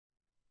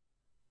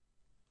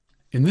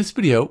In this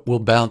video, we'll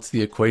balance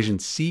the equation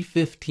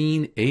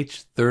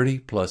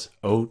C15H30 plus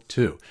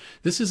O2.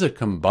 This is a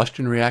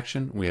combustion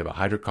reaction. We have a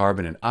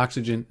hydrocarbon and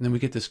oxygen, and then we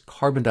get this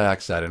carbon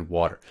dioxide and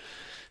water.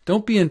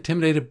 Don't be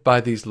intimidated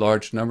by these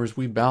large numbers.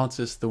 We balance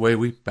this the way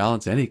we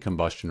balance any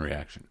combustion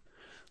reaction.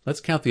 Let's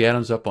count the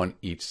atoms up on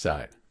each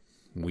side.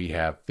 We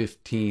have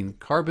 15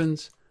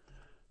 carbons,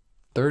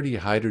 30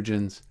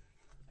 hydrogens,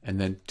 and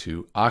then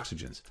 2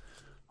 oxygens.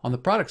 On the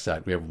product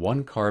side, we have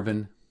 1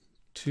 carbon,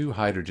 2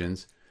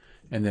 hydrogens,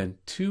 and then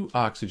 2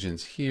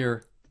 oxygens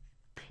here,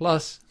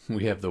 plus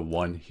we have the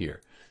 1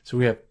 here. So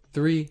we have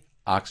 3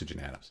 oxygen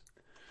atoms.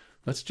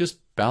 Let's just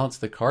balance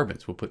the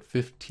carbons. We'll put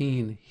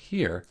 15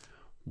 here,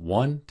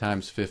 1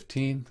 times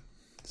 15,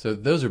 so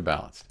those are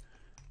balanced.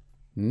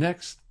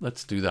 Next,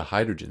 let's do the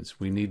hydrogens.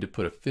 We need to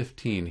put a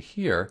 15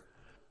 here,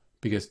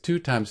 because 2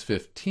 times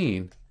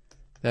 15,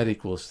 that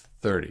equals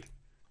 30.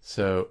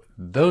 So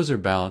those are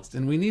balanced,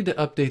 and we need to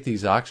update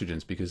these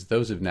oxygens because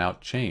those have now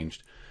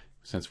changed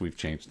since we've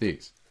changed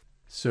these.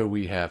 So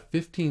we have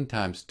 15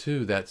 times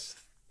 2, that's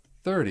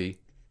 30,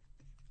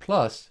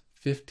 plus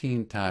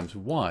 15 times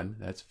 1,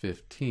 that's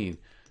 15.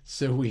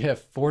 So we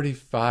have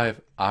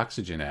 45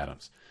 oxygen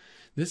atoms.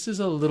 This is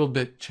a little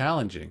bit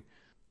challenging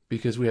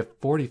because we have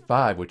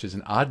 45, which is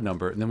an odd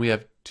number, and then we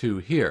have 2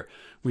 here.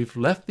 We've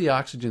left the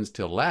oxygens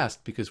till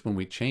last because when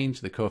we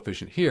change the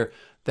coefficient here,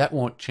 that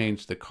won't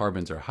change the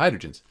carbons or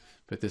hydrogens.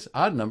 But this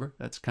odd number,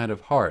 that's kind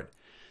of hard.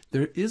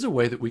 There is a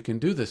way that we can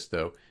do this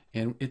though,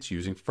 and it's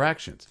using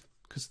fractions.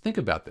 Because think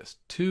about this,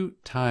 2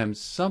 times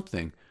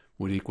something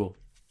would equal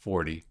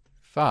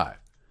 45.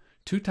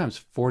 2 times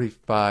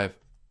 45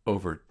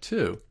 over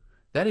 2,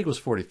 that equals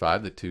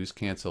 45. The 2's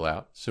cancel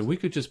out. So we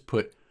could just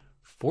put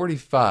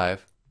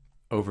 45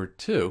 over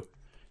 2,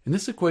 and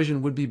this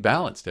equation would be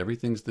balanced.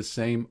 Everything's the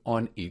same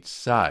on each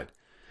side.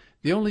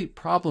 The only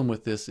problem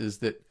with this is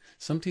that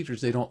some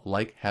teachers, they don't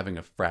like having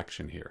a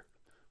fraction here.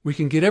 We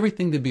can get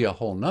everything to be a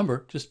whole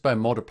number just by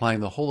multiplying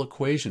the whole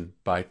equation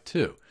by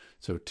 2.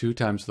 So 2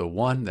 times the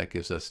 1, that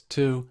gives us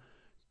 2.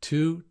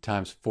 2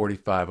 times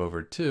 45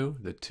 over 2,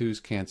 the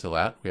 2's cancel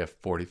out. We have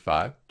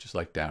 45, just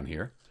like down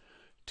here.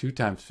 2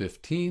 times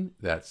 15,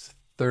 that's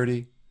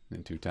 30.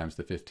 And 2 times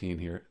the 15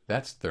 here,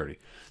 that's 30.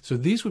 So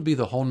these would be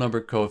the whole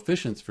number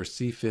coefficients for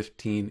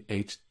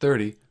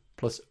C15H30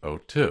 plus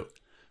O2.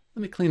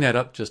 Let me clean that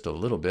up just a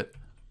little bit.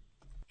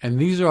 And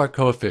these are our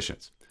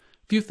coefficients. A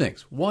few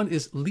things. One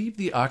is leave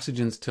the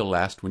oxygens till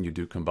last when you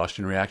do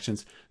combustion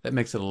reactions. That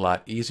makes it a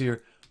lot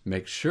easier.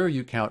 Make sure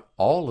you count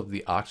all of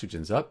the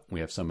oxygens up.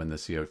 We have some in the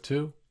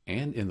CO2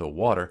 and in the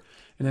water.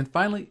 And then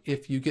finally,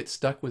 if you get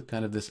stuck with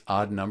kind of this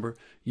odd number,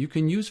 you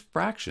can use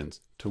fractions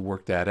to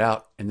work that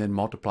out and then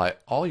multiply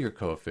all your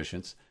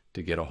coefficients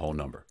to get a whole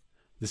number.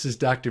 This is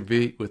Dr.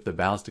 V with the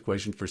balanced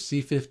equation for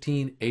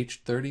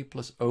C15H30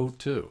 plus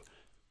O2.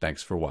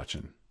 Thanks for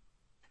watching.